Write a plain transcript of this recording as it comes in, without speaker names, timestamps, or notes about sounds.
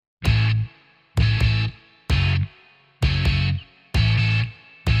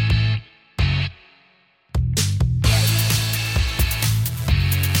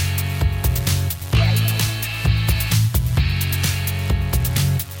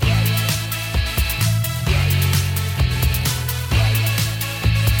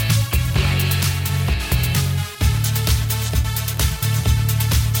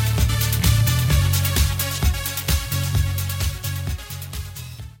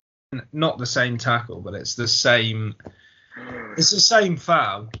not the same tackle, but it's the same. It's the same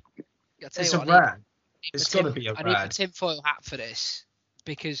foul. It's a red. It's got to be a red. I need a tinfoil hat for this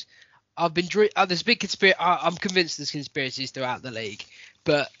because I've been there's big conspiracy. I'm convinced there's conspiracies throughout the league,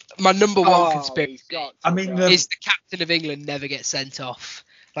 but my number one conspiracy is the captain of England never gets sent off.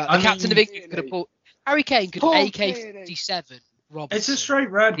 Like the captain of England could have pulled. Harry Kane could AK-47 Robertson. It's a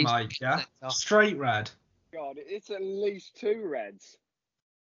straight red, Mike. Yeah, straight red. God, it's at least 2 reds.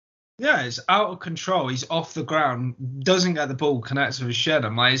 Yeah, it's out of control. He's off the ground, doesn't get the ball, connects with his shed.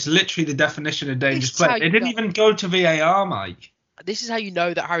 I'm like, it's literally the definition of dangerous play. They didn't even go to VAR, Mike. This is how you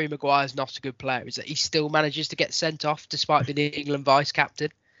know that Harry Maguire is not a good player, is that he still manages to get sent off despite being England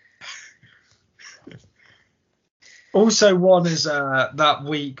vice-captain. Also, one is that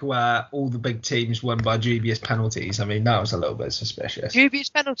week where all the big teams won by dubious penalties. I mean, that was a little bit suspicious. Dubious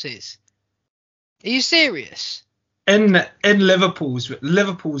penalties? Are you serious? In Liverpool's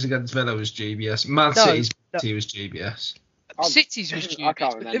against Villa was dubious. Man City's was dubious. City's was dubious. I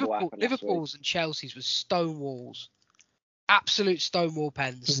can't remember Liverpool's and Chelsea's was stonewalls. Absolute stonewall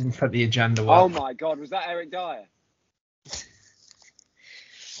pens. Doesn't put the agenda well. Oh my God, was that Eric Dyer?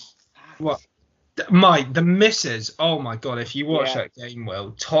 What? Mike, the misses. Oh my God, if you watch that game,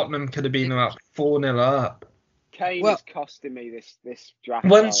 Will, Tottenham could have been about 4-0 up. Kane is costing me this draft.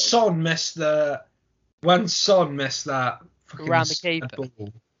 When Son missed that around the keeper.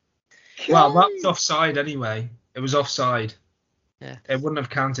 Ball. Well, that was offside anyway. It was offside. Yeah. It wouldn't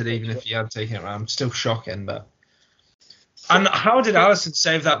have counted even if he had taken it around. Still shocking, but. And how did Alisson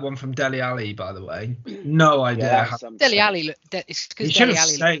save that one from Dele Alli, by the way? No idea. Dele Alli, it's because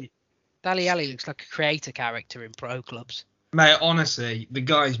Dele Alli looks like a creator character in pro clubs. Mate, honestly, the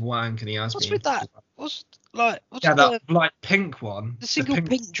guy's wank and he has What's been. with that? What's that like pink one? The single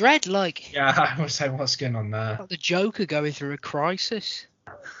pink dread, like. Yeah, I would say what's going on there. Like the Joker going through a crisis.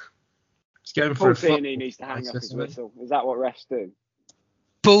 He's going for Paul Tierney needs to hang up his whistle. Is that what refs do?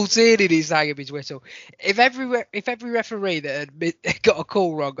 Paul Tierney needs to hang up his whistle. If every referee that had got a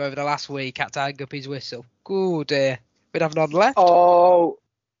call wrong over the last week had to hang up his whistle, oh dear, we'd have none left. Oh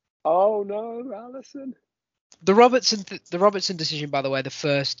no, Alisson. The Robertson decision, by the way, the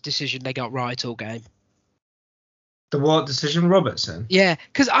first decision they got right all game. The what decision, Robertson? Yeah,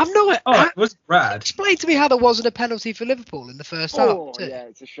 because I'm not. It was red. Explain to me how there wasn't a penalty for Liverpool in the first half. Yeah,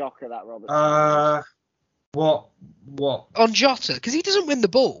 it's a shocker that Robertson. What? On Jota, because he doesn't win the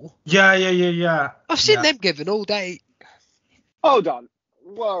ball. Yeah. I've seen them given all day. Hold on.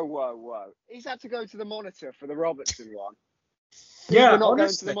 Whoa. He's had to go to the monitor for the Robertson one. Yeah, we're not going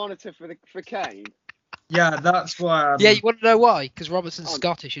to the monitor for Kane. Yeah, that's why. Yeah, you want to know why? Because Robertson's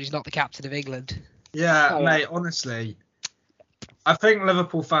Scottish and he's not the captain of England. Yeah, mate, honestly, I think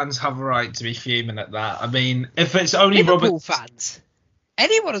Liverpool fans have a right to be fuming at that. I mean, if it's only Liverpool fans,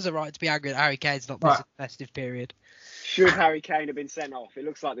 anyone has a right to be angry that Harry Kane's not missing the festive period. Should Harry Kane have been sent off? It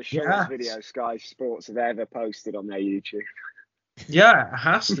looks like the shortest video Sky Sports have ever posted on their YouTube. Yeah, it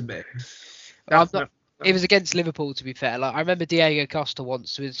has to be. It was against Liverpool, to be fair. Like I remember Diego Costa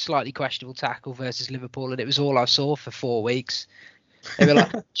once with a slightly questionable tackle versus Liverpool, and it was all I saw for 4 weeks. They were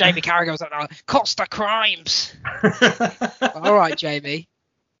like, Jamie Carragher was like, Costa crimes. All right, Jamie.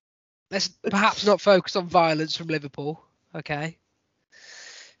 Let's perhaps not focus on violence from Liverpool. Okay.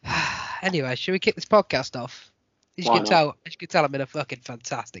 Anyway, should we kick this podcast off? As you can tell, I'm in a fucking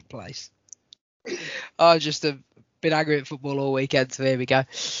fantastic place. I just have been angry at football all weekend, so here we go.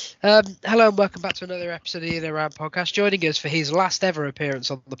 Hello and welcome back to another episode of the In and Around podcast. Joining us for his last ever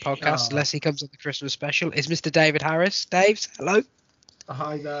appearance on the podcast, unless he comes on the Christmas special, is Mr. David Harris. Dave, hello.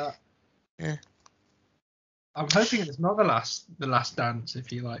 Hi there. Yeah. I'm hoping it's not the last dance,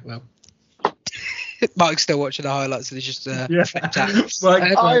 if you like. Well, Mike's still watching the highlights, and he's just I've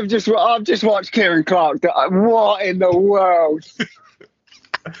just watched Kieran Clark. What in the world?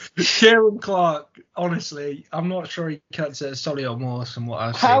 Kieran Clark, honestly, I'm not sure he cuts it as solid or more from what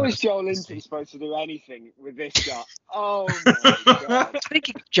I've seen. How is Joel Linton supposed to do anything with this guy? Oh my God.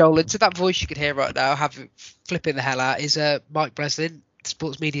 Speaking of Joel Linton, that voice you can hear right now, flipping the hell out, is Mike Breslin,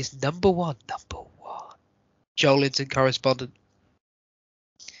 sports media's number one Joel Linton correspondent.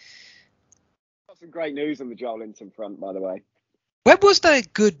 Got some great news on the Joel Linton front, by the way. When was there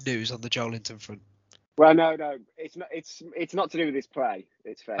good news on the Joel Linton front? Well, no, it's not to do with this play.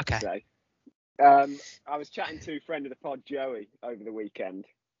 It's fair to say. I was chatting to a friend of the pod, Joey, over the weekend,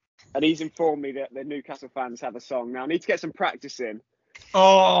 and he's informed me that the Newcastle fans have a song. Now, I need to get some practice in.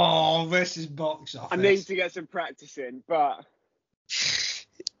 Oh, this is box office. I need to get some practice in, but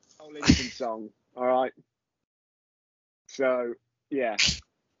Joel Linton song, all right? So, yeah.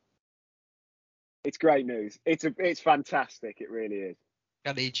 It's great news. It's fantastic. It really is.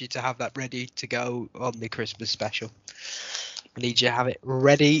 I need you to have that ready to go on the Christmas special. I need you to have it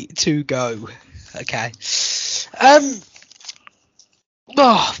ready to go. Okay.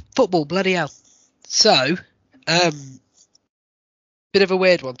 Football, bloody hell. So, bit of a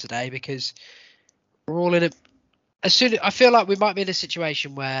weird one today because we're all in I feel like we might be in a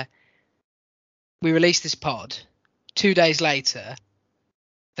situation where we release this pod, 2 days later,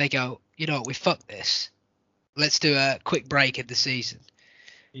 they go, you know what, we fucked this. Let's do a quick break in the season.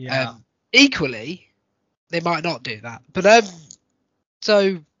 Yeah. Equally, they might not do that. But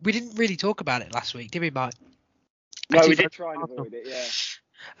so we didn't really talk about it last week, did we, Mike? No, we did try and avoid it,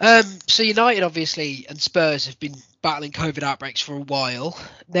 yeah. So United, obviously, and Spurs have been battling COVID outbreaks for a while.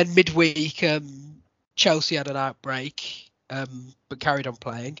 Then midweek, Chelsea had an outbreak, but carried on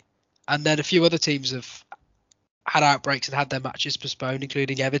playing. And then a few other teams have had outbreaks and had their matches postponed,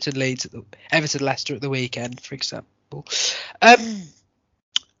 including Everton, Leicester at the weekend, for example.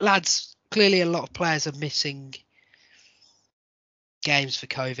 Lads, clearly a lot of players are missing games for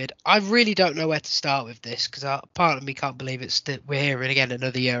COVID. I really don't know where to start with this because part of me can't believe we're here again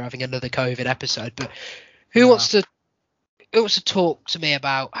another year having another COVID episode. But who wants to talk to me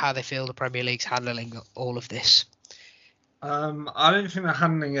about how they feel the Premier League's handling all of this? I don't think they're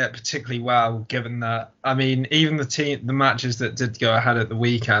handling it particularly well, given that, I mean, even the matches that did go ahead at the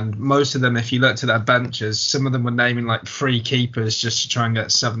weekend, most of them, if you looked at their benches, some of them were naming like 3 keepers just to try and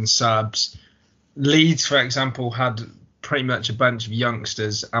get 7 subs. Leeds, for example, had pretty much a bunch of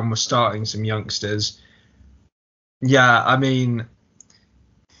youngsters and were starting some youngsters. Yeah, I mean,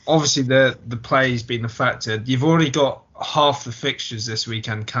 obviously the play's been affected. You've already got half the fixtures this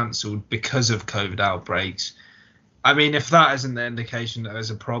weekend cancelled because of COVID outbreaks. I mean, if that isn't the indication that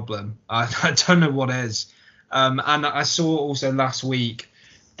there's a problem, I don't know what is. And I saw also last week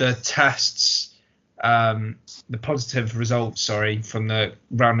the tests, the positive results, from the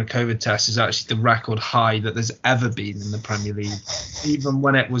round of COVID tests is actually the record high that there's ever been in the Premier League, even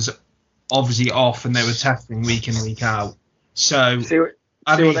when it was obviously off and they were testing week in, week out. So,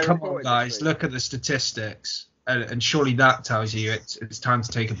 come on, guys, look at the statistics. And surely that tells you it's time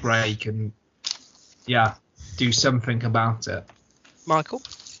to take a break and, yeah, do something about it. Michael?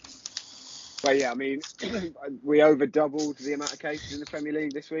 Well, yeah, I mean, we over doubled the amount of cases in the Premier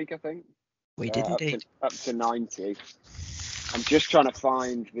League this week, I think. We did indeed. Up to 90. I'm just trying to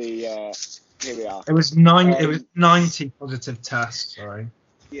find the... here we are. It was 90 positive tests, sorry.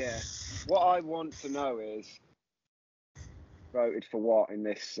 Yeah. What I want to know is voted for what in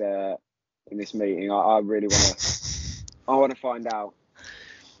this meeting. I really want to find out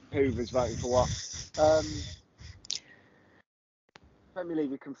who was voting for what. Premier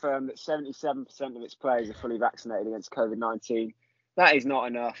League confirmed that 77% of its players are fully vaccinated against COVID-19. That is not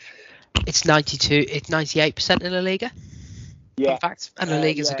enough. It's 92. It's 98% in La Liga. Yeah. In fact, and La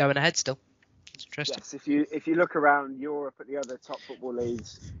Ligas are going ahead still. It's interesting. Yes, if you look around Europe at the other top football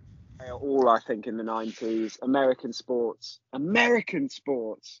leagues, they are all, I think, in the 90s. American sports. America.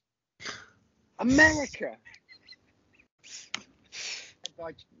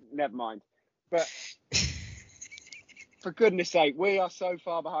 Never mind. But for goodness sake, we are so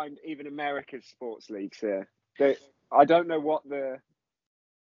far behind even America's sports leagues here. I don't know what the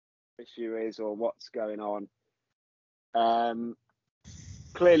issue is or what's going on.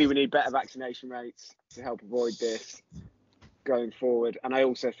 Clearly, we need better vaccination rates to help avoid this going forward. And I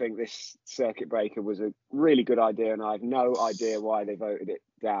also think this circuit breaker was a really good idea, and I have no idea why they voted it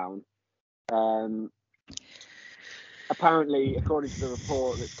down. Apparently, according to the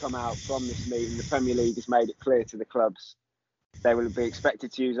report that's come out from this meeting, the Premier League has made it clear to the clubs they will be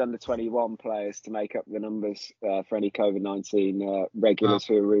expected to use under 21 players to make up the numbers for any COVID-19 regulars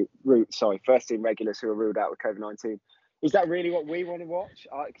who are first team regulars who are ruled out with COVID-19. Is that really what we want to watch?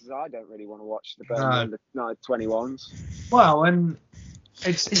 Because I don't really want to watch the Burnley under 21s. Well, and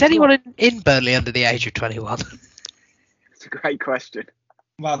is anyone in Burnley under the age of 21? It's a great question.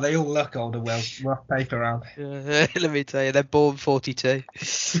 Well, they all look older. Well, rough paper around. Let me tell you, they're born 42.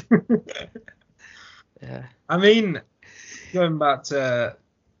 Yeah. I mean, going back to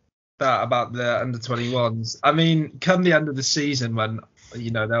that about the under 21s. I mean, come the end of the season when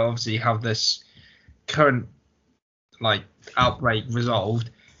they'll obviously have this current outbreak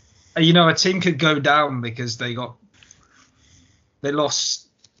resolved. A team could go down because they lost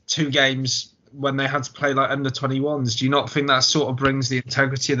 2 games when they had to play under 21s. Do you not think that sort of brings the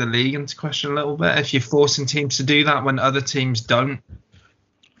integrity of the league into question a little bit if you're forcing teams to do that when other teams don't?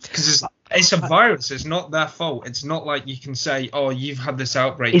 Because it's a virus. It's not their fault. It's not like you can say, oh, you've had this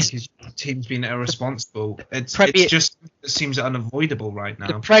outbreak because your team's been irresponsible. It seems unavoidable right now.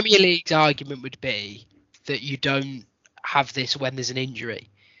 The Premier League's argument would be that you don't have this when there's an injury.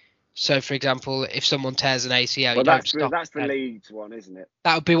 So, for example, if someone tears an ACL, well, that's the league's one, isn't it?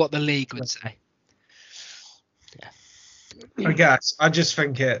 That would be what the league would say. Yeah. I guess. I just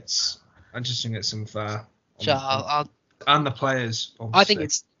think it's unfair. So and the players.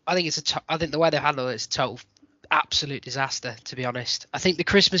 Obviously. I think the way they handle it is a total absolute disaster, to be honest. I think the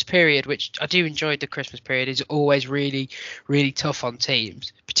Christmas period, which I do enjoy the Christmas period, is always really, really tough on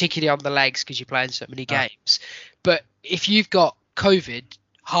teams, particularly on the legs because you're playing so many games. But if you've got COVID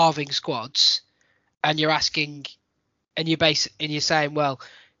halving squads and you're asking and you're saying, well,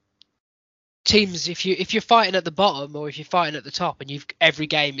 teams, if you're fighting at the bottom or if you're fighting at the top and every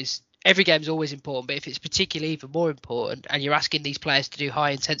game is always important, but if it's particularly even more important and you're asking these players to do high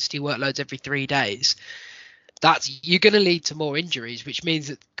intensity workloads every 3 days, you're going to lead to more injuries, which means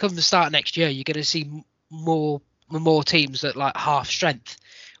that come the start of next year, you're going to see more teams at like half strength,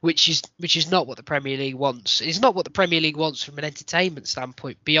 which is not what the Premier League wants. It's not what the Premier League wants from an entertainment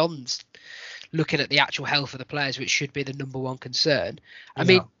standpoint, beyond looking at the actual health of the players, which should be the number one concern. I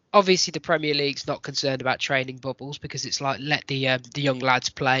mean, obviously the Premier League's not concerned about training bubbles because it's like let the young lads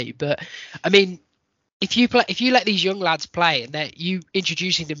play. But I mean, if you let these young lads play and you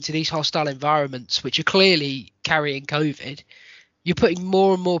introducing them to these hostile environments which are clearly carrying COVID, you're putting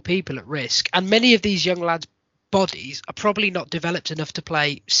more and more people at risk. And many of these young lads' bodies are probably not developed enough to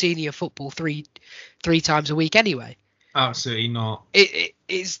play senior football three times a week anyway. Absolutely not.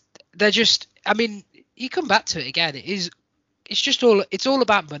 They're just. I mean, you come back to it again. It's all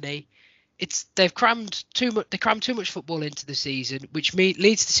about money. They've crammed too much. They crammed too much football into the season, which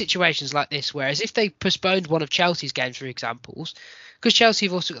leads to situations like this. Whereas if they postponed one of Chelsea's games, for examples, because Chelsea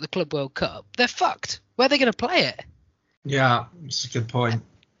have also got the Club World Cup, they're fucked. Where are they going to play it? Yeah, it's a good point.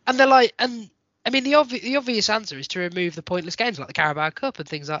 And they're like, and I mean, the obvious answer is to remove the pointless games like the Carabao Cup and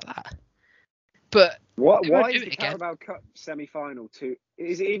things like that. But why is the Carabao Cup semi-final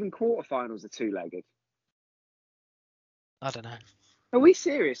is it even quarterfinals are two-legged? I don't know. Are we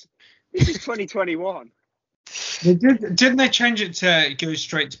serious? This is 2021. Didn't they change it to go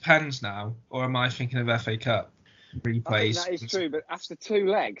straight to pens now? Or am I thinking of FA Cup replays? I think that is true, but after 2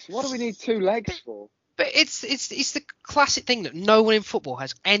 legs, what do we need 2 legs for? But it's the classic thing that no one in football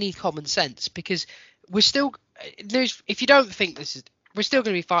has any common sense, because we're still, if you don't think we're still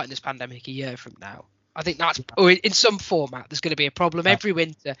going to be fighting this pandemic a year from now. I think or in some format, there's going to be a problem every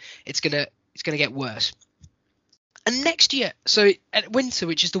winter. It's going to get worse. And next year, so at winter,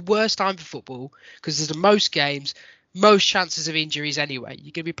 which is the worst time for football because there's the most games, most chances of injuries anyway.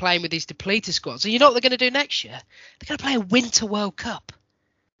 You're going to be playing with these depleted squads. And you know what they're going to do next year? They're going to play a Winter World Cup.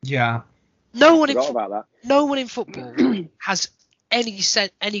 Yeah. No one in football has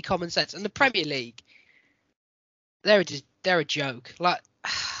any common sense. And the Premier League, they're a joke. Like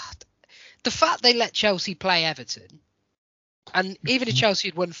the fact they let Chelsea play Everton, and even if Chelsea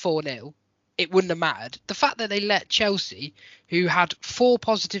had won 4-0, it wouldn't have mattered. The fact that they let Chelsea, who had 4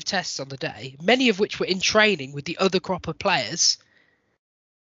 positive tests on the day, many of which were in training with the other crop of players,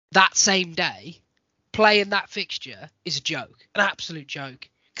 that same day, play in that fixture is a joke, an absolute joke.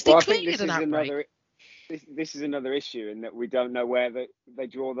 Because they clearly an outbreak. This is another issue in that we don't know where they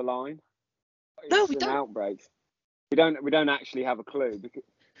draw the line. No, we don't. Outbreaks. We don't actually have a clue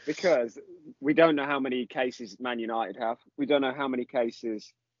because we don't know how many cases Man United have. We don't know how many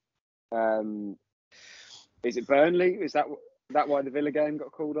cases. Is it Burnley? Is that why the Villa game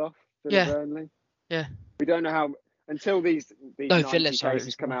got called off? Burnley. Yeah. We don't know how until these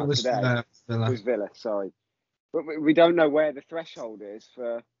cases come out today. It was Villa. Sorry, but we don't know where the threshold is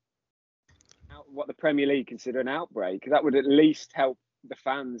for what the Premier League consider an outbreak. That would at least help the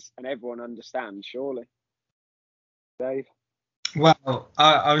fans and everyone understand, surely. Dave. Well,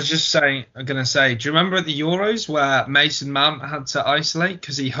 I was just going to say, do you remember at the Euros where Mason Mount had to isolate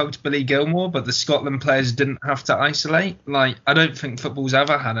because he hugged Billy Gilmore, but the Scotland players didn't have to isolate? Like, I don't think football's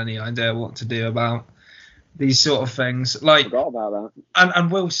ever had any idea what to do about these sort of things. Like, I forgot about that.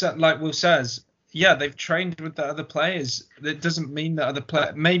 And Will says, yeah, they've trained with the other players. It doesn't mean that other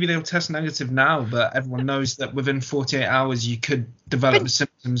players, maybe they'll test negative now, but everyone knows that within 48 hours you could develop the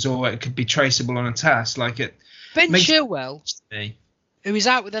symptoms or it could be traceable on a test. Like it. Ben Chilwell, who is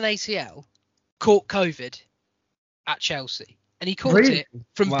out with an ACL, caught COVID at Chelsea, and he caught it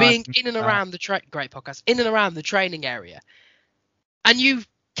from being in and around great podcast, in and around the training area, and you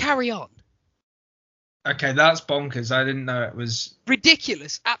carry on. Okay, that's bonkers. I didn't know it was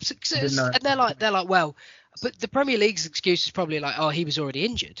ridiculous. Absolutely, and they're like, well, but the Premier League's excuse is probably like, oh, he was already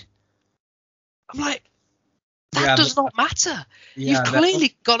injured. I'm like, that does not matter. Yeah, you've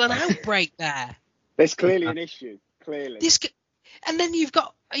clearly got an outbreak there. There's clearly an issue. Clearly. And then you've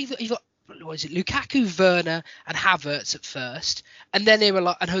got was it Lukaku, Werner, and Havertz at first, and then they were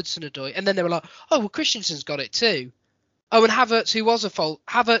like, and Hudson-Odoi, and then they were like, oh well, Christensen's got it too. Oh, and Havertz, who was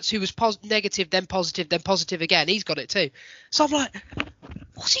Havertz, who was negative, then positive again, he's got it too. So I'm like,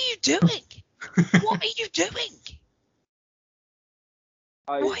 what are you doing? What are you doing?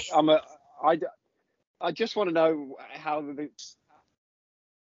 I just want to know how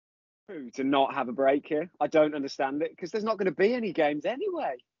to not have a break here. I don't understand it because there's not going to be any games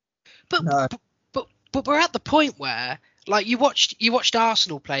anyway. But we're at the point where, like, you watched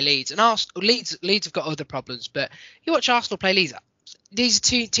Arsenal play Leeds, and Leeds have got other problems, but you watch Arsenal play Leeds. These are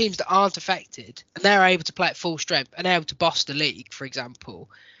two teams that aren't affected, and they're able to play at full strength, and they're able to boss the league, for example.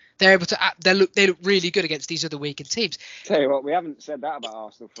 They're able to they look really good against these other weakened teams. Tell you what, we haven't said that about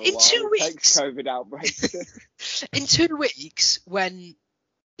Arsenal for a while. 2 weeks, it takes COVID outbreaks. in 2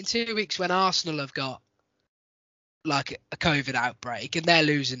 weeks, when Arsenal have got like a COVID outbreak and they're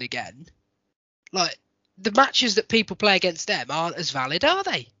losing again, like, the matches that people play against them aren't as valid, are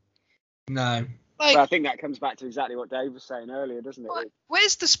they? No. Like, well, I think that comes back to exactly what Dave was saying earlier, doesn't it?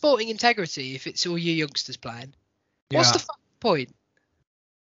 Where's the sporting integrity if it's all you youngsters playing? What's the fucking point?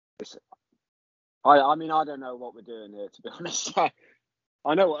 I mean, I don't know what we're doing here, to be honest.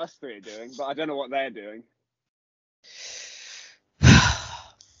 I know what us three are doing, but I don't know what they're doing.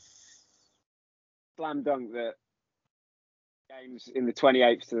 Slam dunk that games in the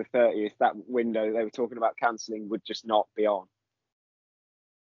 28th to the 30th, that window they were talking about cancelling, would just not be on.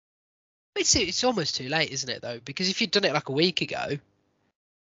 It's almost too late, isn't it, though? Because if you'd done it like a week ago,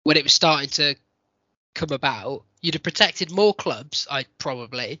 when it was starting to come about, you'd have protected more clubs,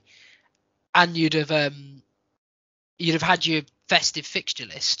 probably, and you'd have had your festive fixture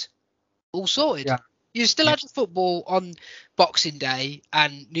list all sorted. Yeah. You still had your football on Boxing Day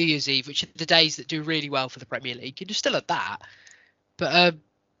and New Year's Eve, which are the days that do really well for the Premier League. You'd still had that. But,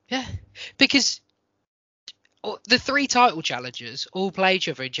 yeah, because the 3 title challengers all play each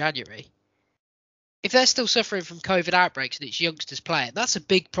other in January. If they're still suffering from COVID outbreaks and it's youngsters playing, that's a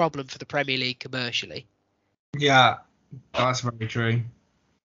big problem for the Premier League commercially. Yeah, that's very true.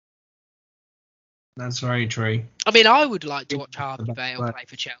 That's very true. I mean, I would like to watch Harvey Vale play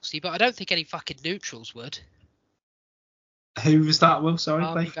for Chelsea, but I don't think any fucking neutrals would. Who was that, Will? Sorry,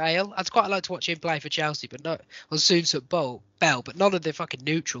 Harvey Vale. I'd quite like to watch him play for Chelsea, but not on Soonsup Bell, but none of the fucking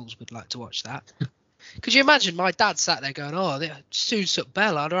neutrals would like to watch that. Could you imagine my dad sat there going, oh, Soonsup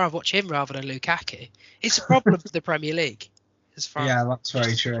Bell, I'd rather watch him rather than Lukaku. It's a problem for the Premier League. Yeah, that's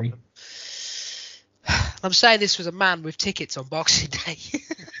very true. I'm saying this was a man with tickets on Boxing Day.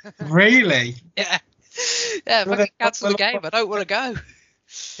 Really? Yeah. Yeah, if I can cancel the game, I don't want to go.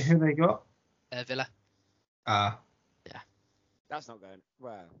 Who they got? Villa. Yeah. That's not going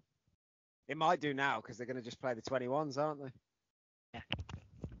well. It might do now because they're going to just play the 21s, aren't they? Yeah.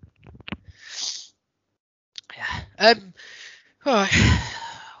 Yeah. All right.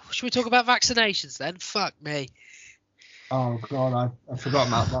 Should we talk about vaccinations then? Fuck me. Oh God, I forgot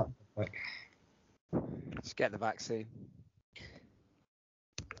about that. Just get the vaccine.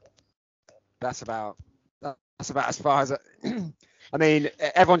 That's about as far as I mean,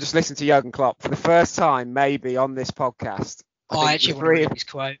 everyone just listened to Jurgen Klopp for the first time, maybe on this podcast. I actually want to read his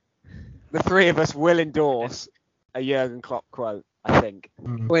quote. The 3 of us will endorse a Jurgen Klopp quote, I think.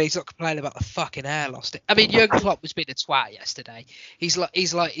 Well, he's not complaining about the fucking air lost it. I mean, Jurgen Klopp was being a twat yesterday. He's like,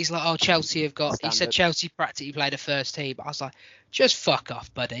 oh, Chelsea have got. Standard. He said Chelsea practically played a first team. I was like, just fuck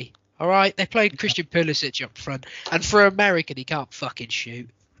off, buddy. All right, they played Christian Pulisic up front, and for an American, he can't fucking shoot.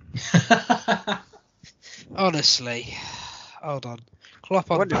 Honestly, hold on. Klopp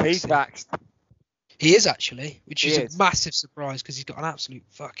on. I wonder if he's vaxxed. He is actually, which is a massive surprise because he's got an absolute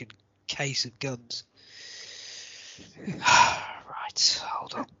fucking case of guns. Right,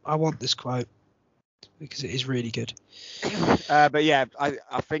 hold on. I want this quote because it is really good. But yeah,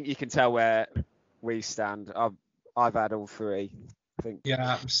 I think you can tell where we stand. I've had all 3. I think.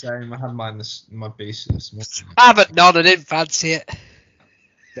 Yeah, I'm saying I had mine my beast this morning. I haven't none. I didn't fancy it.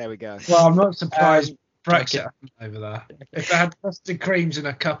 There we go. Well, I'm not surprised Brexit over there. If they had custard creams in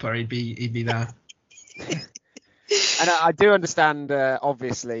a cuppa, he'd be there. And I do understand,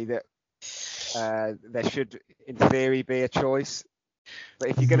 obviously, that there should, in theory, be a choice. But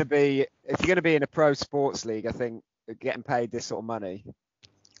if you're going to be in a pro sports league, I think getting paid this sort of money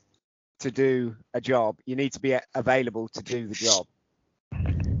to do a job, you need to be available to do the job.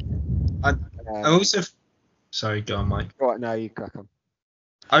 I also, sorry, go on, Mike. Right, no, you crack on.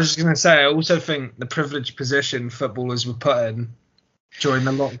 I was just going to say, I also think the privileged position footballers were put in during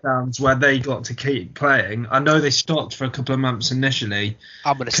the lockdowns where they got to keep playing. I know they stopped for a couple of months initially.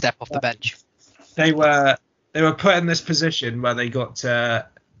 I'm going to step off the bench. They were put in this position where they got to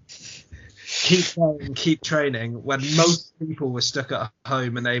keep going, keep training, when most people were stuck at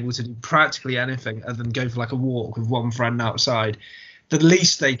home and able to do practically anything other than go for like a walk with one friend outside, the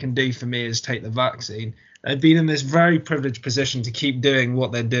least they can do for me is take the vaccine. They've been in this very privileged position to keep doing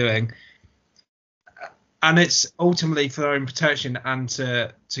what they're doing. And it's ultimately for their own protection and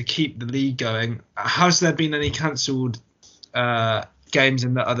to keep the league going. Has there been any cancelled games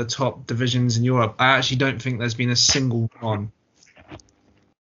in the other top divisions in Europe? I actually don't think there's been a single one.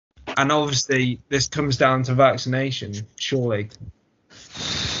 And obviously, this comes down to vaccination, surely.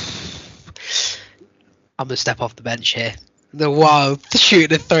 I'm going to step off the bench here. The wild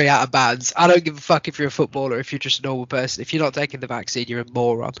shooting a 3 out of bounds. I don't give a fuck if you're a footballer, if you're just a normal person. If you're not taking the vaccine, you're a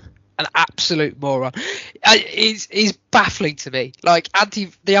moron. An absolute moron. It's baffling to me. Like,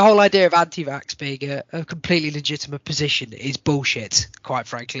 the whole idea of anti-vax being a completely legitimate position is bullshit, quite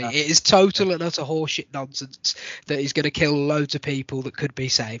frankly. Yeah. It is total and utter horseshit nonsense that is going to kill loads of people that could be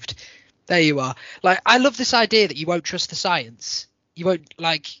saved. There you are. Like, I love this idea that you won't trust the science. You won't,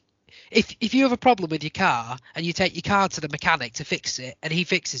 like... If you have a problem with your car and you take your car to the mechanic to fix it and he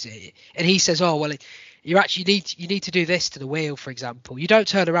fixes it and he says, oh, well, you need to do this to the wheel, for example. You don't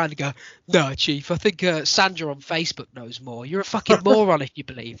turn around and go, no, Chief, I think Sandra on Facebook knows more. You're a fucking moron if you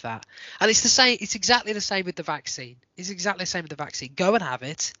believe that. And it's the same. It's exactly the same with the vaccine. It's exactly the same with the vaccine. Go and have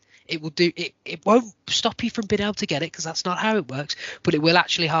it. It will do it. It won't stop you from being able to get it because that's not how it works. But it will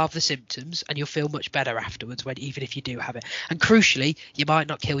actually halve the symptoms, and you'll feel much better afterwards. Even if you do have it, and crucially, you might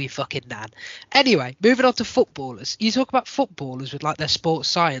not kill your fucking nan. Anyway, moving on to footballers. You talk about footballers with like their sports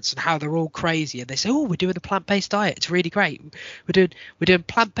science and how they're all crazy, and they say, "Oh, we're doing a plant-based diet. It's really great. We're doing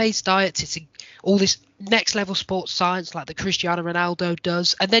plant-based diets. It's all this next level sports science like that Cristiano Ronaldo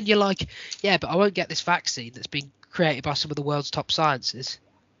does." And then you're like, "Yeah, but I won't get this vaccine that's been created by some of the world's top scientists.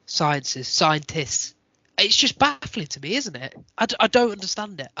 It's just baffling to me, isn't it? I don't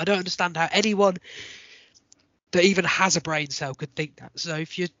understand it. I don't understand how anyone that even has a brain cell could think that. So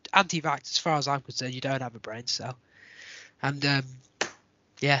if you're anti-vax, as far as I'm concerned, you don't have a brain cell. And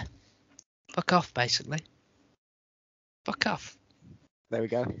yeah, fuck off, basically. Fuck off. There we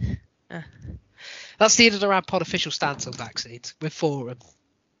go. Yeah. That's the In and Around Pod official stance on vaccines. We're for them.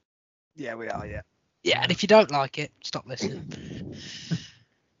 Yeah, we are. Yeah. Yeah, and if you don't like it, stop listening.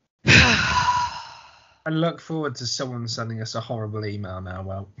 I look forward to someone sending us a horrible email now.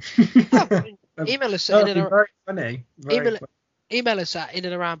 Well, email us at very funny. Email us at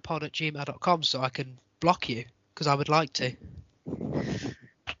inandaroundpod@gmail.com so I can block you because I would like to.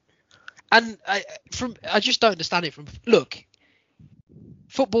 And I just don't understand it. Look,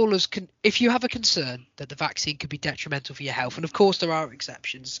 footballers can, if you have a concern that the vaccine could be detrimental for your health, and of course there are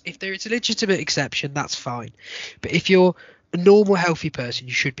exceptions. If there is a legitimate exception, that's fine. But if you're a normal, healthy person,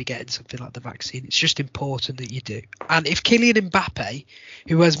 you should be getting something like the vaccine. It's just important that you do. And if Kylian Mbappe,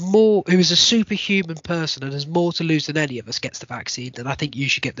 who is a superhuman person and has more to lose than any of us, gets the vaccine, then I think you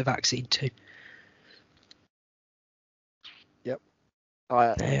should get the vaccine too. Yep.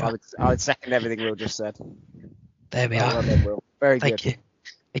 I would second everything Will just said. There we are. Will. Very good. Thank you.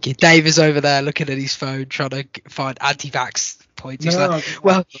 Thank you. Dave is over there looking at his phone trying to find anti-vax points. He's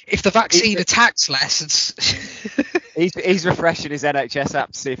well, if the vaccine attacks less, he's refreshing his NHS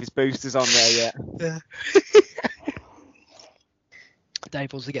app to see if his booster's on there yet. Yeah.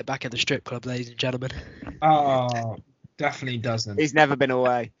 Dave wants to get back in the strip club, ladies and gentlemen. Oh, definitely doesn't. He's never been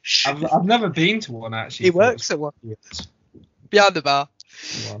away. I've never been to one actually. He works at one. Years. Behind the bar.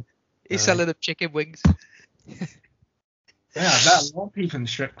 Well, He's selling them chicken wings. Yeah, a lot of people in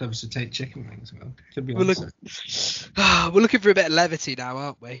strip clubs to take chicken wings. Well, could be. We're looking for a bit of levity now,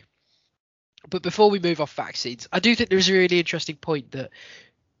 aren't we? But before we move off vaccines, I do think there's a really interesting point that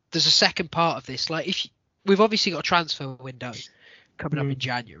there's a second part of this. Like, we've obviously got a transfer window coming up in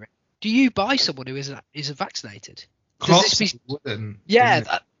January. Do you buy someone who isn't vaccinated? Does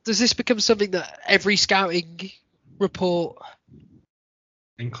this become something that every scouting report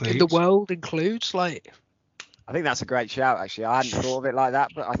includes? In the world includes? Like, I think that's a great shout, actually. I hadn't thought of it like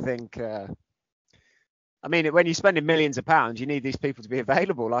that, but I think, I mean, when you're spending millions of pounds, you need these people to be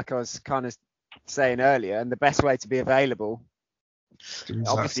available, like I was kind of saying earlier. And the best way to be available,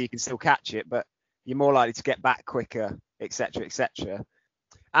 obviously you can still catch it, but you're more likely to get back quicker, etc., etc.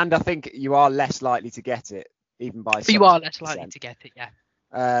 And I think you are less likely to get it, even by. You are less likely to get it,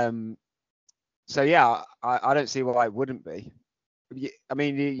 yeah. So yeah, I don't see why it wouldn't be. I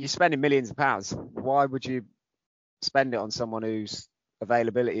mean, you're spending millions of pounds. Why would you spend it on someone whose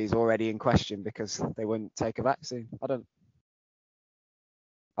availability is already in question because they wouldn't take a vaccine?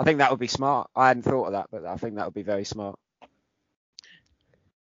 I think that would be smart. I hadn't thought of that, but I think that would be very smart.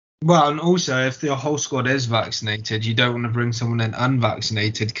 Well, and also if the whole squad is vaccinated, you don't want to bring someone in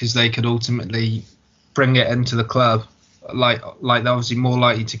unvaccinated because they could ultimately bring it into the club. Like they're obviously more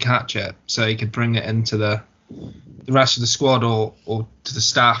likely to catch it, so you could bring it into the rest of the squad or to the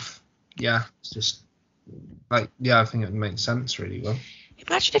staff. Yeah, it's just I think it would make sense really well.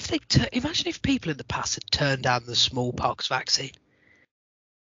 Imagine if people in the past had turned down the smallpox vaccine.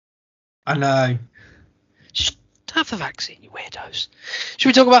 I know. Just have the vaccine, you weirdos. Should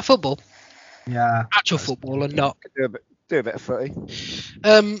we talk about football? Yeah. Actual football and not. Do a bit of footy.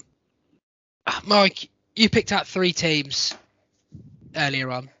 Mike, you picked out 3 teams earlier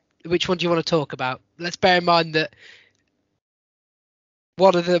on. Which one do you want to talk about? Let's bear in mind that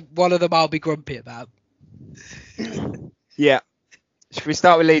one of them I'll be grumpy about. Yeah. Should we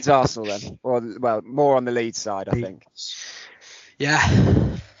start with Leeds Arsenal then? Or well, more on the Leeds side, I think. Yeah.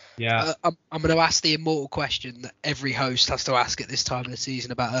 Yeah. I'm going to ask the immortal question that every host has to ask at this time of the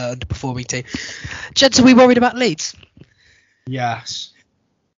season about an underperforming team. Gents, are we worried about Leeds? Yes.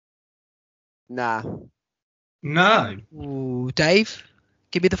 Nah. No. Ooh, Dave,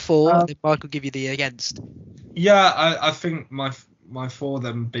 give me the 4, and then Mike will give you the against. Yeah, I think my 4 of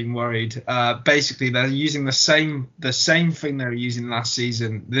them being worried. Basically, they're using the same thing they were using last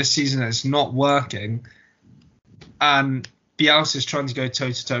season. This season, it's not working, and Bielsa's trying to go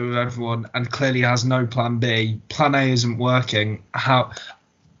toe to toe with everyone, and clearly has no plan B. Plan A isn't working. I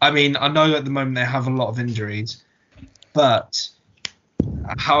know at the moment they have a lot of injuries, but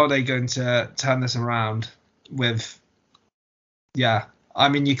how are they going to turn this around? You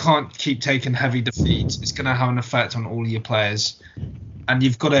can't keep taking heavy defeats. It's going to have an effect on all your players, and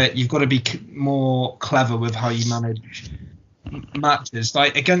you've got to be more clever with how you manage matches.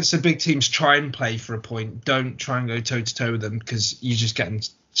 Like against the big teams, try and play for a point. Don't try and go toe to toe with them because you're just getting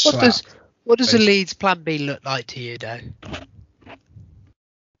slapped. What does the Leeds plan B look like to you, though?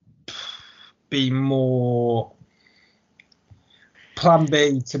 Be more. Plan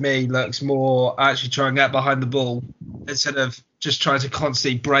B to me looks more actually try and get behind the ball instead of just trying to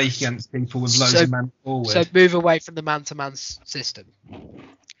constantly break against people with loads of men forward. So move away from the man-to-man system.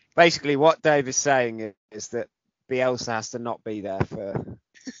 Basically, what Dave is saying is that Bielsa has to not be there for.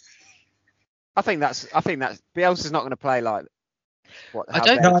 I think that's Bielsa's not going to play like.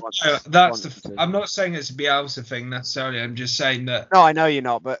 I'm not saying it's a Bielsa thing necessarily. I'm just saying that. No, I know you're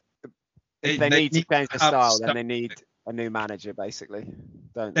not, but if they need to change the style, then they need a new manager, basically.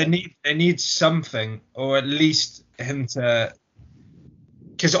 They need something, or at least him to.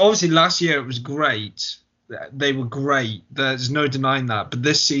 Because obviously last year it was great. They were great. There's no denying that. But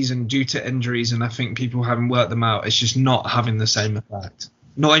this season, due to injuries and I think people haven't worked them out, it's just not having the same effect.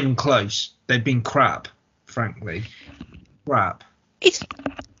 Not even close. They've been crap, frankly. Crap.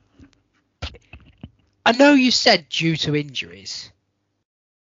 I know you said due to injuries.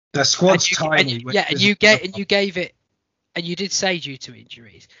 The squad's tiny. And you gave it, and you did say due to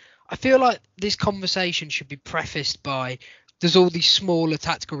injuries. I feel like this conversation should be prefaced by there's all these smaller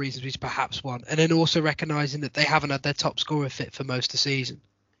tactical reasons which perhaps one, and then also recognising that they haven't had their top scorer fit for most of the season.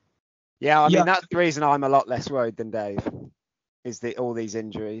 Yeah, I mean that's the reason I'm a lot less worried than Dave. Is all these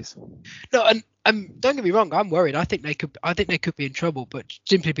injuries? No, and don't get me wrong, I'm worried. I think they could be in trouble, but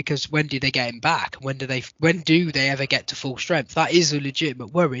simply because when do they get him back? When do they ever get to full strength? That is a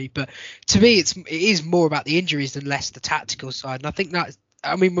legitimate worry. But to me, it is more about the injuries than less the tactical side. And I think that.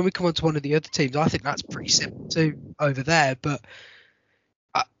 I mean, when we come on to one of the other teams, I think that's pretty simple too over there. But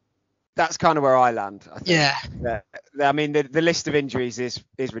that's kind of where I land. I think. Yeah. I mean, the list of injuries is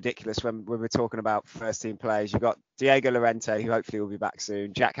ridiculous when we're talking about first team players. You've got Diego Llorente, who hopefully will be back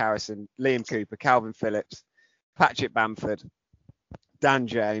soon, Jack Harrison, Liam Cooper, Calvin Phillips, Patrick Bamford, Dan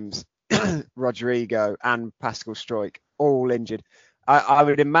James, Rodrigo, and Pascal Struijk, all injured. I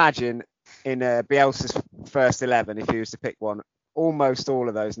would imagine in Bielsa's first 11, if he was to pick one, almost all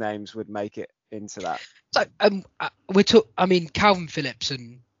of those names would make it into that. So Calvin Phillips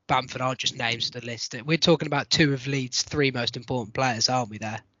and Bamford aren't just names to the list. We're talking about 2 of Leeds' 3 most important players, aren't we?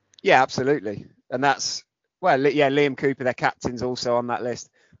 There. Yeah, absolutely, and that's Liam Cooper, their captain's also on that list.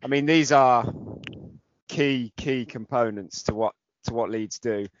 I mean, these are key components to what Leeds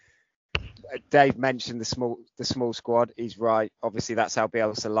do. Dave mentioned the small squad. He's right. Obviously, that's how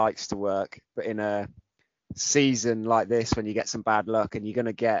Bielsa likes to work. But in a season like this, when you get some bad luck and you're going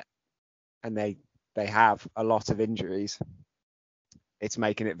to get, and they have a lot of injuries, it's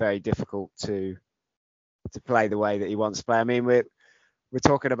making it very difficult to play the way that he wants to play. I mean, we're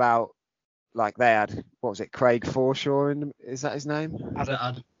talking about, like, they had, what was it, Craig Forshaw, is that his name?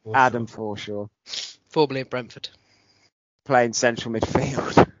 Adam Forshaw. Formerly at Brentford. Playing central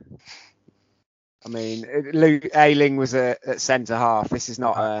midfield. I mean, Luke Ayling was at centre half. This is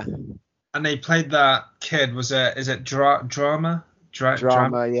not And they played that kid. Is it Drama?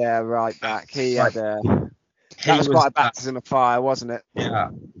 Drama, yeah, right back. He had that was quite a baptism of fire, wasn't it? Yeah.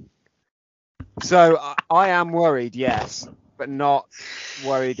 So I am worried, yes, but not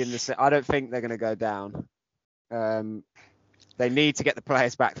worried in the. I don't think they're going to go down. They need to get the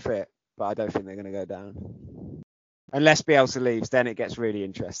players back fit, but I don't think they're going to go down. Unless Bielsa leaves, then it gets really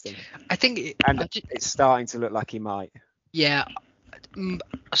interesting. I think it's starting to look like he might. Yeah.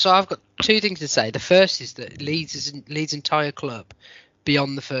 So I've got two things to say. The first is that Leeds' entire club,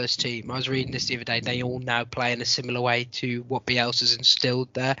 beyond the first team, I was reading this the other day, they all now play in a similar way to what Bielsa's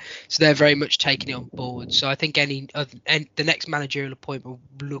instilled there. So they're very much taking it on board. So I think the next managerial appointment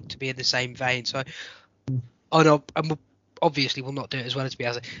will look to be in the same vein. So obviously will not do it as well as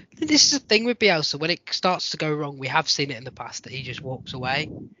Bielsa. This is the thing with Bielsa. When it starts to go wrong, we have seen it in the past that he just walks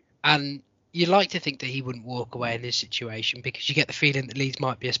away. And you'd like to think that he wouldn't walk away in this situation because you get the feeling that Leeds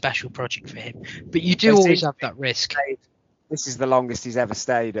might be a special project for him. But you do always have that risk. This is the longest he's ever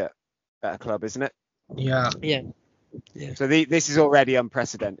stayed at a club, isn't it? Yeah. Yeah. So this is already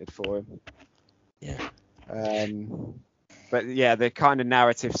unprecedented for him. Yeah. But yeah, the kind of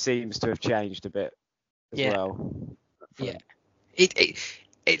narrative seems to have changed a bit as well. Yeah.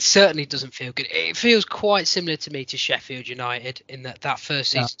 It certainly doesn't feel good. It feels quite similar to me to Sheffield United in that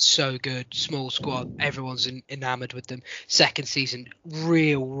first season so good, small squad, everyone's enamoured with them. Second season,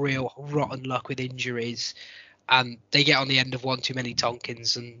 real rotten luck with injuries, and they get on the end of one too many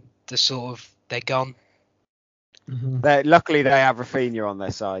Tonkins, and they're gone. Mm-hmm. Luckily, they have Rafinha on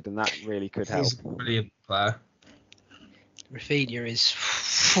their side, and that really could help. He's a brilliant player. Rafinha is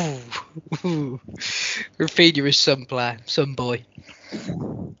some player, some boy.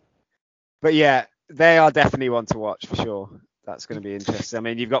 But yeah, they are definitely one to watch for sure. That's going to be interesting. I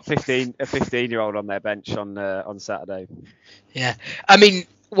mean, you've got a 15-year-old on their bench on Saturday. Yeah, I mean,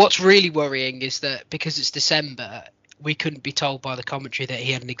 what's really worrying is that because it's December, we couldn't be told by the commentary that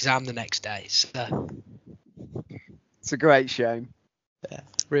he had an exam the next day. So it's a great shame. Yeah,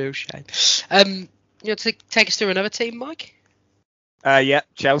 real shame. You want to take us through another team, Mike? Yeah,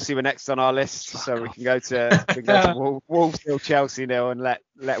 Chelsea were next on our list, so we can go to Wolves nil Chelsea nil and let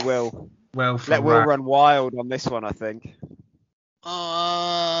Will run wild on this one, I think.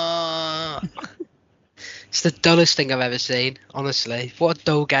 It's the dullest thing I've ever seen, honestly. What a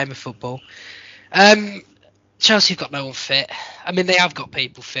dull game of football. Chelsea have got no one fit. I mean, they have got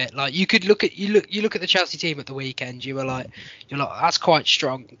people fit. Like you look at the Chelsea team at the weekend. You're like, that's quite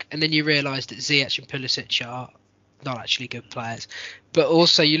strong, and then you realise that Ziyech and Pulisic are not actually good players. But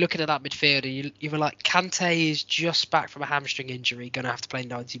also you're looking at that midfield and you were like, Kante is just back from a hamstring injury, going to have to play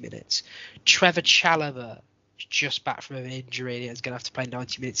 90 minutes. Trevor Chalobah is just back from an injury and is going to have to play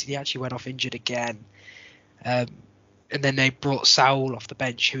 90 minutes, and he actually went off injured again. And then they brought Saul off the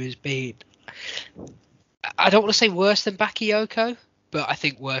bench, who has been, I don't want to say worse than Bakayoko, but I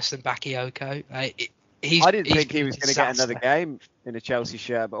think worse than Bakayoko. I didn't think he was going to get another game in a Chelsea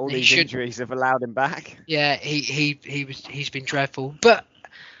shirt, but all these injuries have allowed him back. Yeah, he's been dreadful. But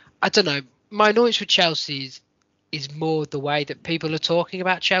I don't know. My annoyance with Chelsea is more the way that people are talking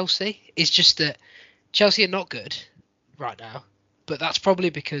about Chelsea. It's just that Chelsea are not good right now, but that's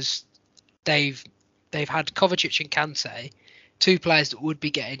probably because they've had Kovacic and Kante, two players that would be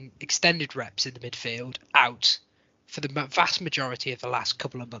getting extended reps in the midfield, out for the vast majority of the last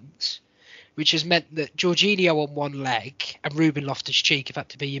couple of months, which has meant that Jorginho on one leg and Ruben Loftus-Cheek have had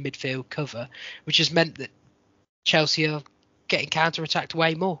to be your midfield cover, which has meant that Chelsea are getting counter-attacked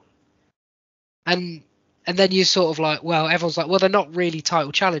way more. And then you're sort of like, well, everyone's like, well, they're not really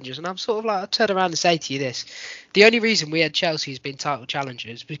title challengers. And I'm sort of like, I'll turn around and say to you this. The only reason we had Chelsea as being title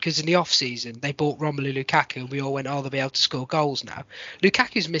challengers because in the off-season, they bought Romelu Lukaku and we all went, oh, they'll be able to score goals now.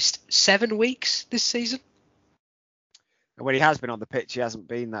 Lukaku's missed 7 weeks this season. And when he has been on the pitch, he hasn't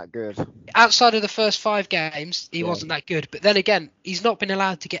been that good. Outside of the first 5 games, he wasn't that good. But then again, he's not been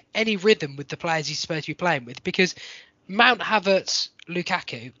allowed to get any rhythm with the players he's supposed to be playing with because Mount Havertz,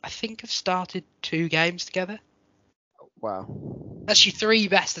 Lukaku, I think have started 2 games together. Wow. That's your 3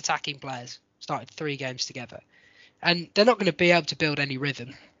 best attacking players started 3 games together. And they're not going to be able to build any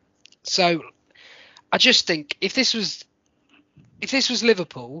rhythm. So I just think if this was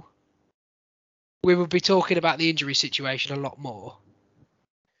Liverpool, we would be talking about the injury situation a lot more.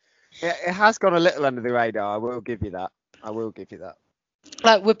 It has gone a little under the radar. I will give you that.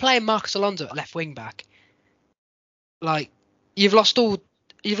 Like we're playing Marcus Alonso at left wing back. Like he's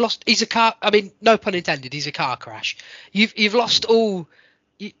a car. I mean, no pun intended. He's a car crash. You lost all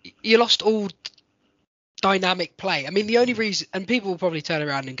dynamic play. I mean, the only reason, and people will probably turn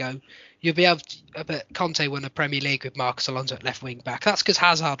around and go, you'll be able to, but Conte won a Premier League with Marcos Alonso at left wing back. That's because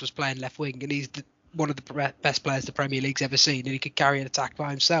Hazard was playing left wing, and he's one of the best players the Premier League's ever seen, and he could carry an attack by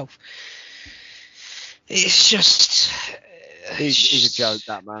himself. It's just... He's a joke,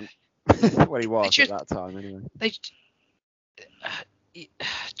 that man. Well, he was at that time, anyway.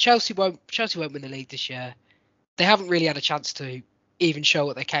 Chelsea won't win the league this year. They haven't really had a chance to even show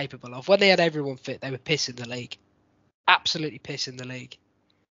what they're capable of. When they had everyone fit, they were pissing the league. Absolutely pissing the league.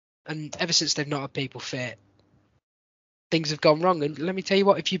 And ever since they've not had people fit, things have gone wrong. And let me tell you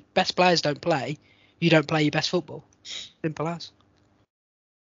what, if your best players don't play, you don't play your best football. Simple as.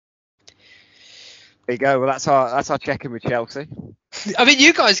 There you go. Well, that's our check-in with Chelsea. I mean,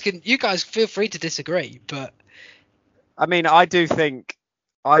 you guys feel free to disagree, but I mean, I do think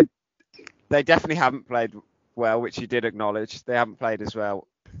they definitely haven't played well, which you did acknowledge. They haven't played as well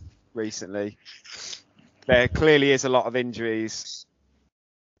recently. There clearly is a lot of injuries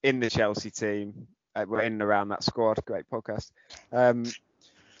in the Chelsea team. We're in and around that squad. Great podcast.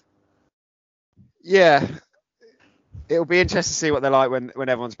 Yeah, it'll be interesting to see what they're like when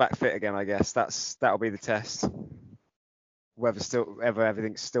everyone's back fit again. I guess that'll be the test. Whether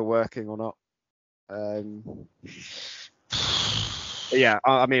everything's still working or not. Yeah,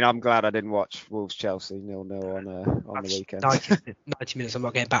 I mean, I'm glad I didn't watch Wolves-Chelsea 0-0 on the weekend. 90 minutes I'm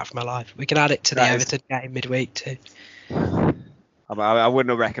not getting back from my life. We can add it to the Everton game midweek too. I wouldn't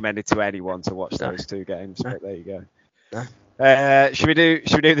have recommended to anyone to watch those two games, but there you go. Should we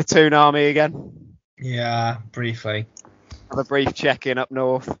do the Toon Army again? Yeah, briefly. Have a brief check-in up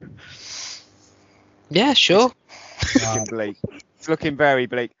north. Yeah, sure. It's looking bleak. It's looking very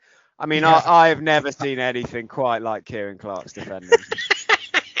bleak. I mean, yeah. I have never seen anything quite like Kieran Clark's defending.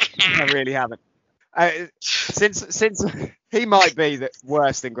 I really haven't. Since he might be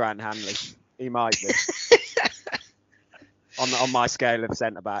worse than Grant Hanley. He might be. on my scale of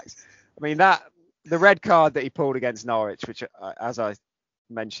centre backs. I mean, the red card that he pulled against Norwich, which, as I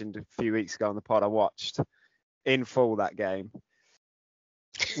mentioned a few weeks ago on the pod, I watched in full that game,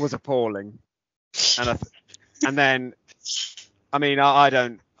 was appalling. And then, I mean, I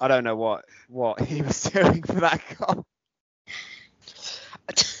don't know what he was doing for that goal.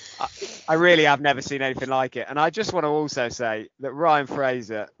 I really have never seen anything like it. And I just want to also say that Ryan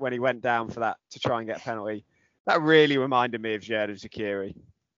Fraser, when he went down for that to try and get a penalty, that really reminded me of Xherdan Shaqiri.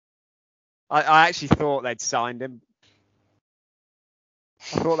 I actually thought they'd signed him.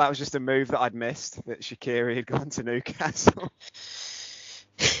 I thought that was just a move that I'd missed, that Shaqiri had gone to Newcastle.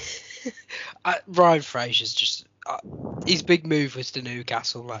 Ryan Fraser's just... his big move was to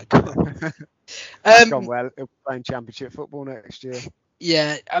Newcastle. Like, It's gone well. He'll be playing Championship football next year.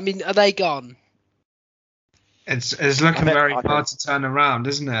 Yeah, I mean, are they gone? It's looking very hard to turn around,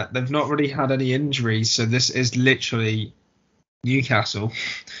 isn't it? They've not really had any injuries, so this is literally Newcastle.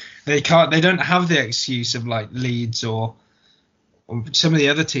 They don't have the excuse of like Leeds or some of the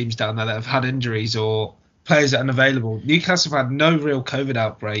other teams down there that have had injuries or players that are unavailable. Newcastle have had no real COVID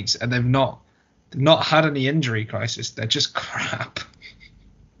outbreaks, and they've not had any injury crisis. They're just crap.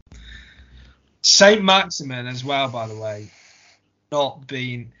 Saint Maximin as well, by the way, not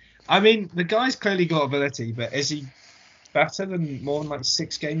been. I mean, the guy's clearly got ability, but is he better than more than like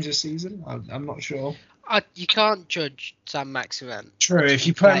 6 games a season? I'm not sure. You can't judge Sam Maximin. True. If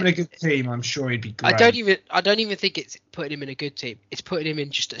you put him in a good team, I'm sure he'd be great. I don't even think it's putting him in a good team. It's putting him in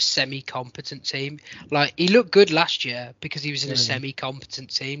just a semi-competent team. Like, he looked good last year because he was in a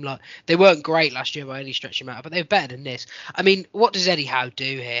semi-competent team. Like, they weren't great last year by any stretch of the matter, but they're better than this. I mean, what does Eddie Howe do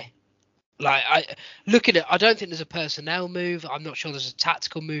here? Like, look at it. I don't think there's a personnel move. I'm not sure there's a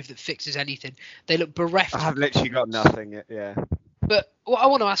tactical move that fixes anything. They look bereft. I have literally got nothing. Yeah. But what I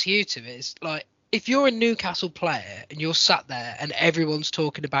want to ask you two is, like, if you're a Newcastle player and you're sat there and everyone's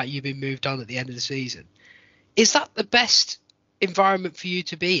talking about you being moved on at the end of the season, is that the best environment for you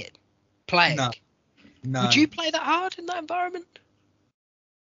to be in? Playing? No. Would you play that hard in that environment?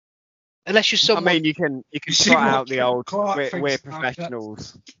 Unless you're someone. I mean, you can try out the old we're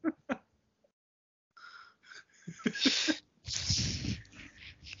professionals.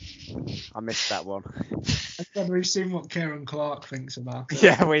 I missed that one. We've seen what Kieran Clark thinks about it.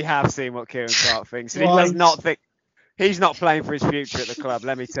 Yeah, we have seen what Kieran Clark thinks. And he does not think he's not playing for his future at the club,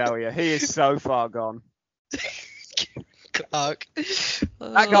 let me tell you. He is so far gone. Clark.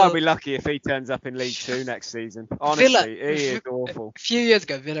 That guy will be lucky if he turns up in League 2 next season. Honestly, he is awful. A few years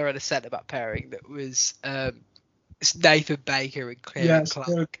ago, Villa had a centre-back pairing that was Nathan Baker and Kieran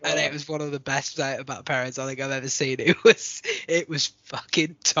Clark, and it was one of the best centre-back pairings I think I've ever seen. It was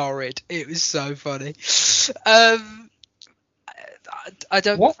fucking torrid. It was so funny. I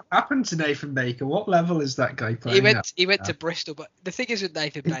don't. What happened to Nathan Baker? What level is that guy playing? He went to Bristol, but the thing is with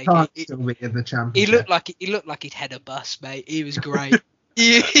Nathan He Baker, can't still be in the championship. he looked like he'd head a bus, mate. He was great.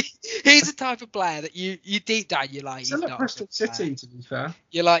 He's the type of player that you deep down you're like, he's not Bristol City, to be fair.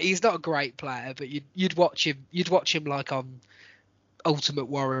 You're like, he's not a great player, but you'd watch him like on Ultimate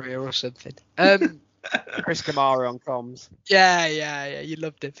Warrior or something. Chris Kamara on comms. Yeah, you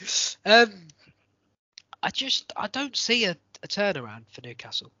loved him. I don't see a turnaround for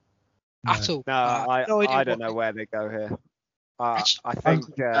Newcastle at all. No, I don't know where they go here. I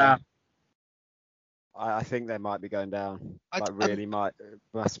think they might be going down.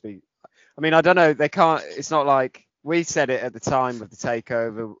 Must be. I mean, I don't know. They can't. It's not like we said it at the time of the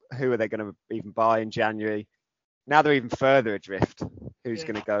takeover. Who are they going to even buy in January? Now they're even further adrift. Who's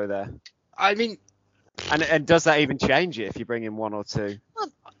going to go there? I mean, and does that even change it if you bring in one or two?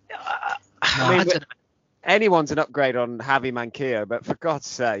 I don't know. Anyone's an upgrade on Javi Manquillo, but for God's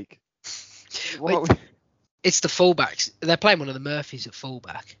sake, it's the fullbacks. They're playing one of the Murphys at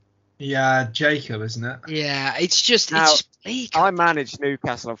fullback. Yeah, Jacob, isn't it? Yeah, it's just I managed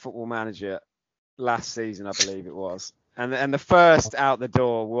Newcastle on Football Manager last season, I believe it was, and the first out the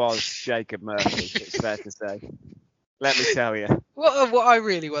door was Jacob Murphy. It's fair to say. Let me tell you. What I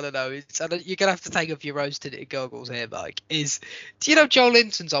really want to know is, and you're gonna have to take off your rose-tinted goggles here, Mike. Is do you know Joe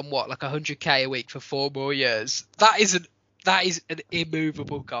Linton's on what, like 100k a week for 4 more years? That is an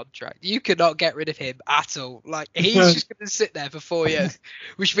immovable contract. You cannot get rid of him at all. Like, he's just going to sit there for 4 years,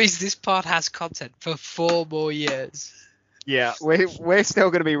 which means this pod has content for 4 more years. Yeah, we're still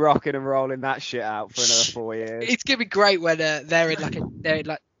going to be rocking and rolling that shit out for another 4 years. It's going to be great when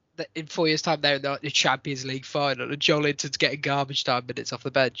in 4 years' time they're in the Champions League final and Joe Linton's getting garbage time minutes off the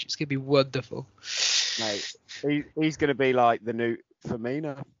bench. It's going to be wonderful. Mate, he's going to be like the new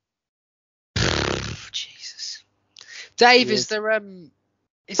Firmino. Jesus. Dave,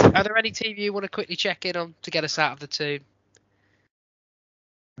 are there any team you want to quickly check in on to get us out of the tomb?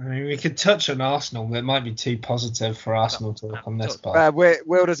 I mean, we could touch on Arsenal, but it might be too positive for Arsenal talk on this part.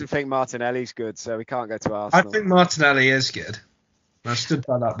 Will doesn't think Martinelli's good, so we can't go to Arsenal. I think Martinelli is good. I stood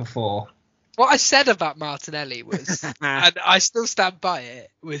by that before. What I said about Martinelli was, and I still stand by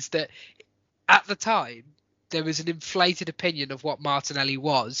it, was that at the time there was an inflated opinion of what Martinelli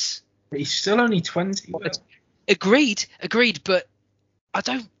was. But he's still only 20. Agreed, but I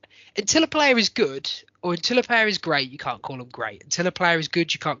don't. Until a player is good or until a player is great, you can't call him great. Until a player is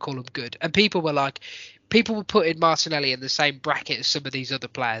good, you can't call him good. And people were putting Martinelli in the same bracket as some of these other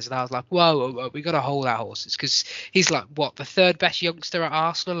players, and I was like, whoa, we got to hold our horses, because he's like, what, the third best youngster at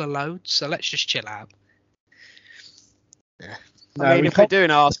Arsenal alone? So let's just chill out. Yeah. I mean, if we're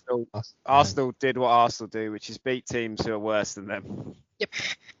doing Arsenal did what Arsenal do, which is beat teams who are worse than them. Yep.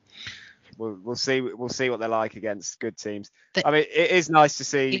 We'll see what they're like against good teams. I mean, it is nice to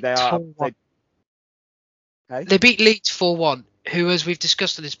see they beat Leeds 4-1, who, as we've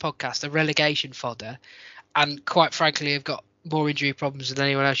discussed on this podcast, are relegation fodder, and quite frankly have got more injury problems than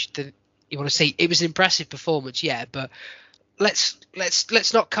anyone else that you want to see. It was an impressive performance, yeah, but let's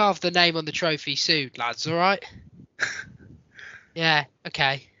not carve the name on the trophy soon, lads. All right? Yeah.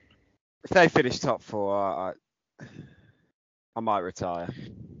 Okay. If they finish top 4, I might retire.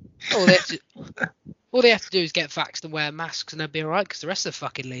 All they have to do is get vaxxed and wear masks, and they'll be all right, because the rest of the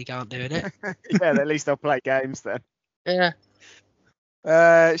fucking league aren't doing it. Yeah, at least they'll play games then. Yeah.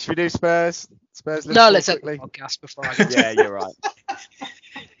 Should we do Spurs? No, let's end the podcast before I get Yeah, you're right.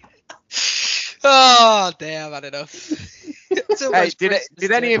 Oh, damn, I've had enough. Hey, did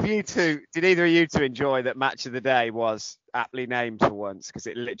either of you two enjoy that match of the day was aptly named for once, because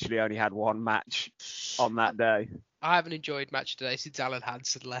it literally only had one match on that day? I haven't enjoyed match today since Alan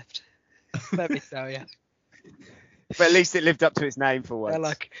Hansen left. Let me tell you. But at least it lived up to its name for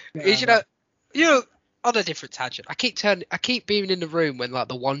once. Yeah, you know, on a different tangent, I keep being in the room when like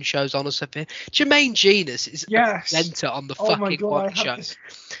the One show's on or something. Jermaine Genius is a presenter on the fucking One show,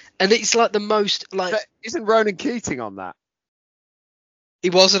 and it's like the most like. But isn't Ronan Keating on that?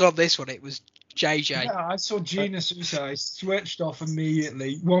 He wasn't on this one. It was JJ. Yeah, I saw Genius also. I switched off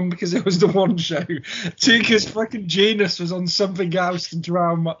immediately. 1, because it was the One show. 2, because fucking Genius was on something else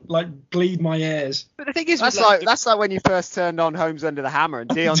to bleed my ears. But the thing is, that's like when you first turned on Homes Under the Hammer and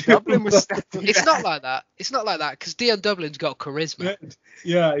Dion Dublin was standing. It's not like that. It's not like that, because Dion Dublin's got charisma.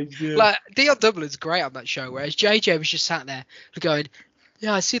 Yeah. Like Dion Dublin's great on that show, whereas JJ was just sat there going,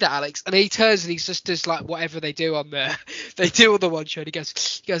 yeah, I see that, Alex. And he turns and he just does like whatever they do on there. They do on the One show. And he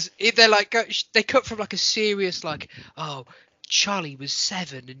goes. They're like, they cut from like a serious like, oh, Charlie was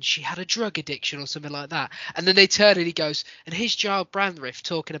 7 and she had a drug addiction or something like that. And then they turn and he goes, and here's Giles Brandreth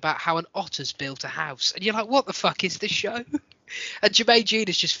talking about how an otter's built a house. And you're like, what the fuck is this show? And Jermaine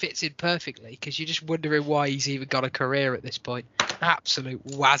Genius just fits in perfectly because you're just wondering why he's even got a career at this point. Absolute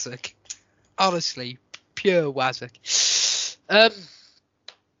wazzock. Honestly, pure wazzock.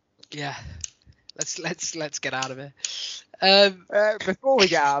 Yeah. Let's get out of here. Before we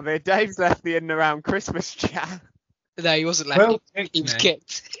get out of here, Dave's left the in and around Christmas chat. No, he wasn't left. He was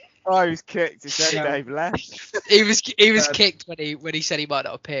kicked. Oh, he was kicked. He said Dave left. He was kicked when he said he might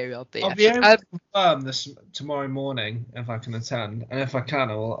not appear on the. I'll be able to confirm this tomorrow morning if I can attend, and if I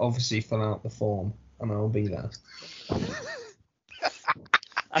can, I will obviously fill out the form and I will be there.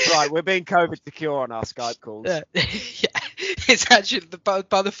 That's right. We're being COVID secure on our Skype calls. Yeah, it's actually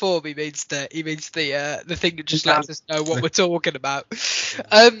by the form. He means the thing that just lets us know what we're talking about.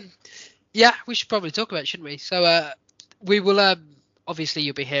 Yeah, we should probably talk about it, shouldn't we? So we will. Obviously,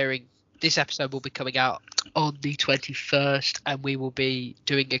 you'll be hearing this episode will be coming out on the 21st, and we will be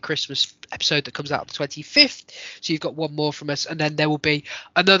doing a Christmas episode that comes out on the 25th. So you've got one more from us, and then there will be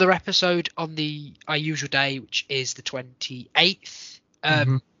another episode on our usual day, which is the 28th.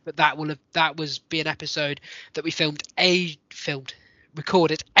 But that was an episode that we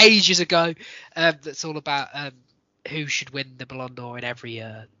recorded ages ago. That's all about who should win the Ballon d'Or in every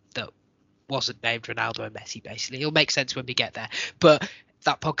year that wasn't named Ronaldo and Messi. Basically, it'll make sense when we get there. But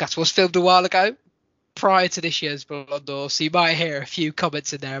that podcast was filmed a while ago, prior to this year's Ballon d'Or, so you might hear a few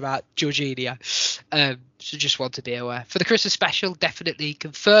comments in there about Jorginho. So just want to be aware. For the Christmas special, definitely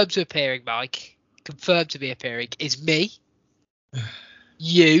confirmed to appearing, Mike. Confirmed to be appearing is me,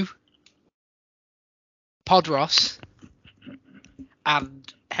 you, Podros,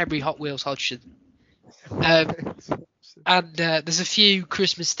 and Henry Hot Wheels Hodgson. And there's a few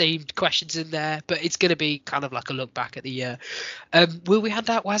Christmas themed questions in there, but it's going to be kind of like a look back at the year. Will we hand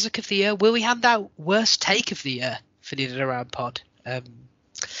out Wazzock of the year? Will we hand out worst take of the year for the In and Around pod?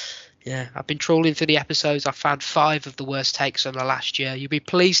 Yeah, I've been trawling through the episodes. I found 5 of the worst takes from the last year. You'll be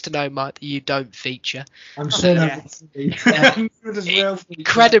pleased to know, Mike, that you don't feature. I'm sure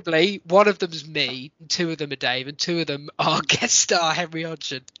incredibly, one of them's me, and 2 of them are Dave, and 2 of them are guest star Henry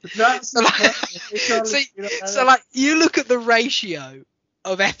Hodgson. So you look at the ratio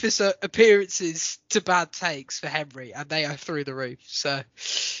of episode appearances to bad takes for Henry, and they are through the roof. So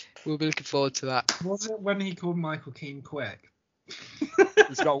we'll be looking forward to that. Was it when he called Michael Keane quick?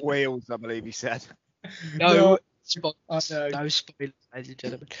 He's got wheels, I believe he said. No spoilers, ladies and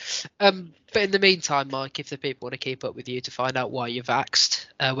gentlemen. But in the meantime, Mike, if the people want to keep up with you to find out why you're vaxxed,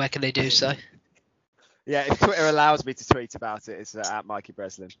 where can they do so? Yeah, if Twitter allows me to tweet about it, it's at Mikey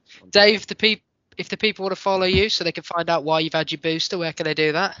Breslin. Dave, if the people want to follow you so they can find out why you've had your booster, where can they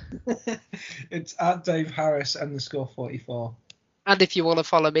do that? It's at Dave Harris _44. And if you want to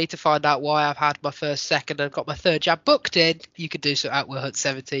follow me to find out why I've had my first, second, and got my third jab booked in, you can do so at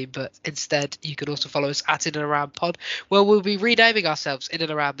WillHunt17. But instead, you can also follow us at In and Around Pod, where we'll be renaming ourselves In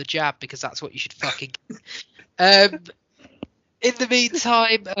and Around the Jab, because that's what you should fucking. In the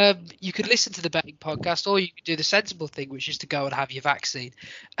meantime, you could listen to the betting podcast, or you could do the sensible thing, which is to go and have your vaccine.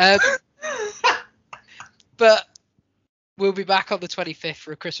 But we'll be back on the 25th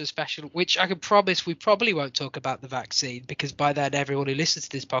for a Christmas special, which I can promise we probably won't talk about the vaccine, because by then everyone who listens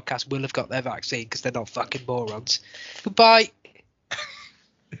to this podcast will have got their vaccine, because they're not fucking morons. Goodbye.